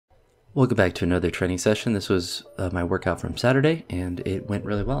Welcome back to another training session. This was my workout from Saturday and it went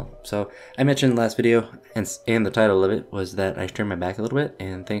really well. So I mentioned in the last video and the title of it was that I strained my back a little bit,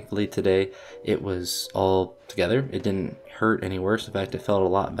 and thankfully today it was all together. It didn't hurt any worse. In fact, it felt a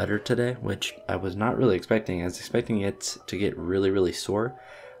lot better today, which I was not really expecting. I was expecting it to get really sore.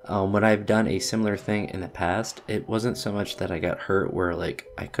 When I've done a similar thing in the past, it wasn't so much that I got hurt where like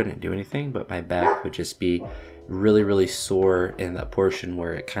I couldn't do anything, but my back would just be really sore in that portion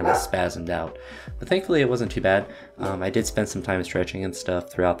where it kind of spasmed out. But thankfully it wasn't too bad. I did spend some time stretching and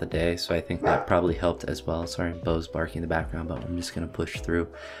stuff throughout the day, so I think that probably helped as well. Sorry, Bo's barking in the background, but I'm just gonna push through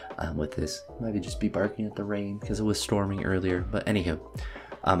with this. Maybe just be barking at the rain because it was storming earlier. But anywho,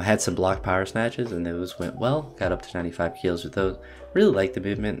 I had some block power snatches and those went well. Got up to 95 kilos with those. Really like the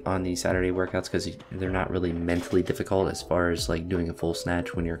movement on the Saturday workouts because they're not really mentally difficult as far as like doing a full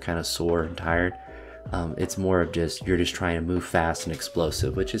snatch when you're kind of sore and tired. It's more of just you're just trying to move fast and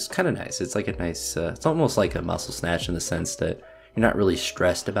explosive, which is kind of nice. It's like a nice it's almost like a muscle snatch in the sense that you're not really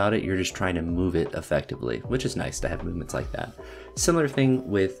stressed about it. You're just trying to move it effectively, which is nice to have movements like that. Similar thing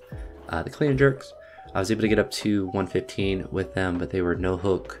with the clean and jerks. I was able to get up to 115 with them, but they were no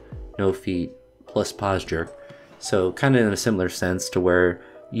hook, no feet, plus pause jerk. So kind of in a similar sense to where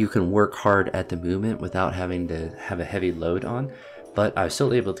you can work hard at the movement without having to have a heavy load on. But I was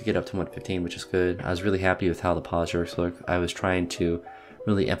still able to get up to 115, which is good. I was really happy with how the pause jerks look. I was trying to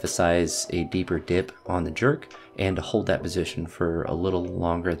really emphasize a deeper dip on the jerk and to hold that position for a little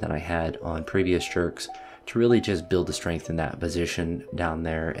longer than I had on previous jerks to really just build the strength in that position down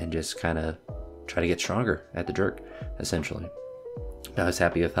there and just kind of try to get stronger at the jerk, essentially. I was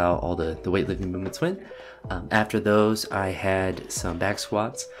happy with how all the weightlifting movements went. After those, I had some back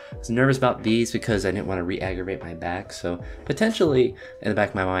squats. I was nervous about these because I didn't want to re-aggravate my back, so potentially in the back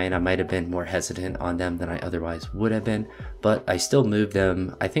of my mind I might have been more hesitant on them than I otherwise would have been, but I still moved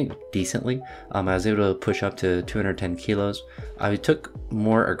them, I think, decently. I was able to push up to 210 kilos. I took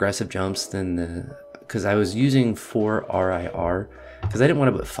more aggressive jumps than because I was using 4 RIR because I didn't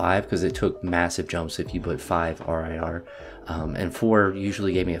want to put 5 because it took massive jumps if you put 5 RIR. And 4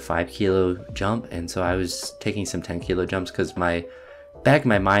 usually gave me a 5 kilo jump, and so I was taking some 10 kilo jumps because back in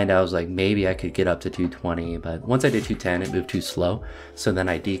my mind I was like maybe I could get up to 220, but once I did 210 it moved too slow, so then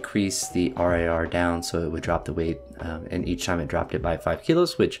I decreased the RIR down so it would drop the weight, and each time it dropped it by 5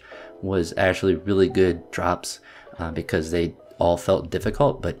 kilos, which was actually really good drops because they all felt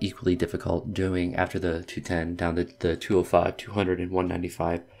difficult, but equally difficult doing after the 210 down to the 205, 200, and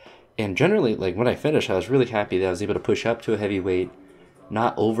 195. And generally, like when I finished, I was really happy that I was able to push up to a heavy weight,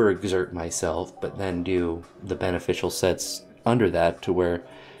 not overexert myself, but then do the beneficial sets under that to where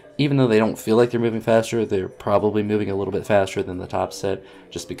even though they don't feel like they're moving faster, they're probably moving a little bit faster than the top set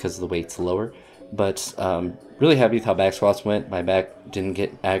just because the weight's lower. But really happy with how back squats went. My back didn't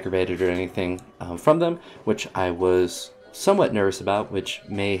get aggravated or anything from them, which I was somewhat nervous about, which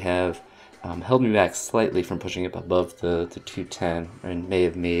may have held me back slightly from pushing up above the 210 and may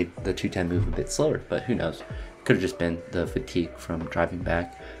have made the 210 move a bit slower, but who knows. Could have just been the fatigue from driving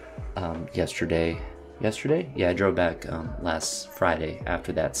back yesterday? Yeah, I drove back last Friday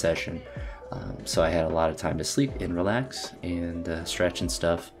after that session, so I had a lot of time to sleep and relax and stretch and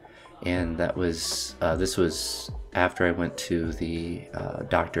stuff, and that was this was after I went to the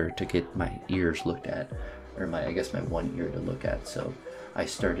doctor to get my ears looked at, or I guess my one ear to look at. So I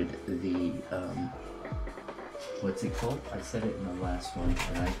started the, what's it called? I said it in the last one,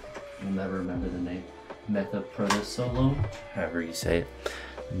 and I will never remember the name. Methylprednisolone, however you say it.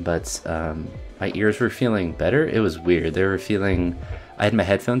 But my ears were feeling better. It was weird. They were feeling, I had my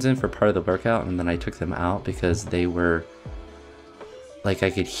headphones in for part of the workout, and then I took them out because they were, like I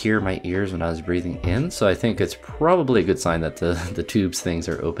could hear my ears when I was breathing in. So I think it's probably a good sign that the tubes things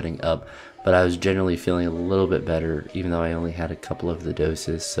are opening up. But I was generally feeling a little bit better, even though I only had a couple of the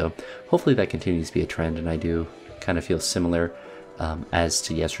doses. So hopefully that continues to be a trend, and I do kind of feel similar as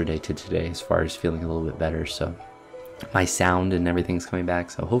to yesterday to today as far as feeling a little bit better. So my sound and everything's coming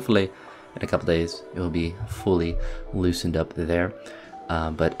back. So hopefully in a couple days it will be fully loosened up there.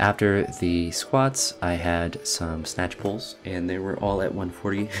 But after the squats, I had some snatch pulls, and they were all at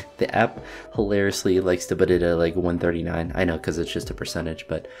 140. The app hilariously likes to put it at like 139. I know because it's just a percentage,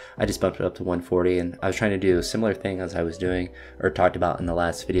 but I just bumped it up to 140, and I was trying to do a similar thing as I was doing or talked about in the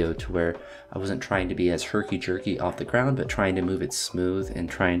last video, to where I wasn't trying to be as herky-jerky off the ground, but trying to move it smooth and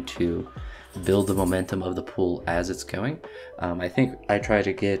trying to build the momentum of the pull as it's going. I think I tried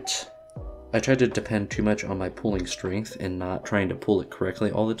to depend too much on my pulling strength and not trying to pull it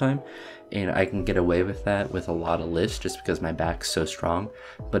correctly all the time, and I can get away with that with a lot of lifts just because my back's so strong,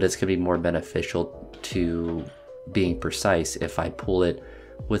 but it's going to be more beneficial to being precise if I pull it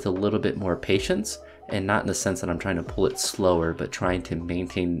with a little bit more patience, and not in the sense that I'm trying to pull it slower, but trying to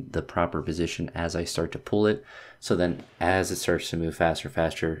maintain the proper position as I start to pull it. So then as it starts to move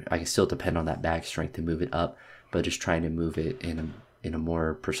faster, I can still depend on that back strength to move it up, but just trying to move it in a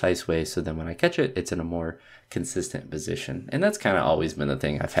more precise way, so then when I catch it, it's in a more consistent position. And that's kind of always been the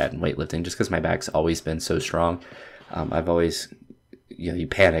thing I've had in weightlifting, just because my back's always been so strong. I've always, you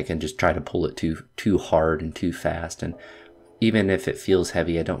panic and just try to pull it too hard and too fast. And even if it feels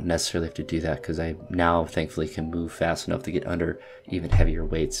heavy, I don't necessarily have to do that, because I now thankfully can move fast enough to get under even heavier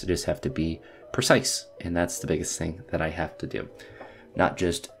weights. I just have to be precise, and that's the biggest thing that I have to do. Not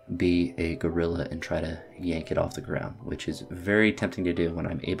just be a gorilla and try to yank it off the ground, which is very tempting to do when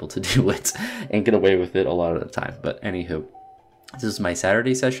I'm able to do it and get away with it a lot of the time. But anywho, this is my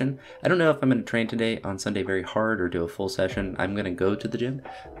Saturday session. I don't know if I'm going to train today on Sunday very hard or do a full session. I'm going to go to the gym.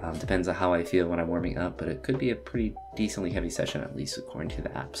 Depends on how I feel when I'm warming up, but it could be a pretty decently heavy session, at least according to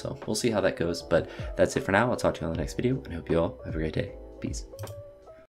the app. So we'll see how that goes. But that's it for now. I'll talk to you on the next video, and I hope you all have a great day. Peace.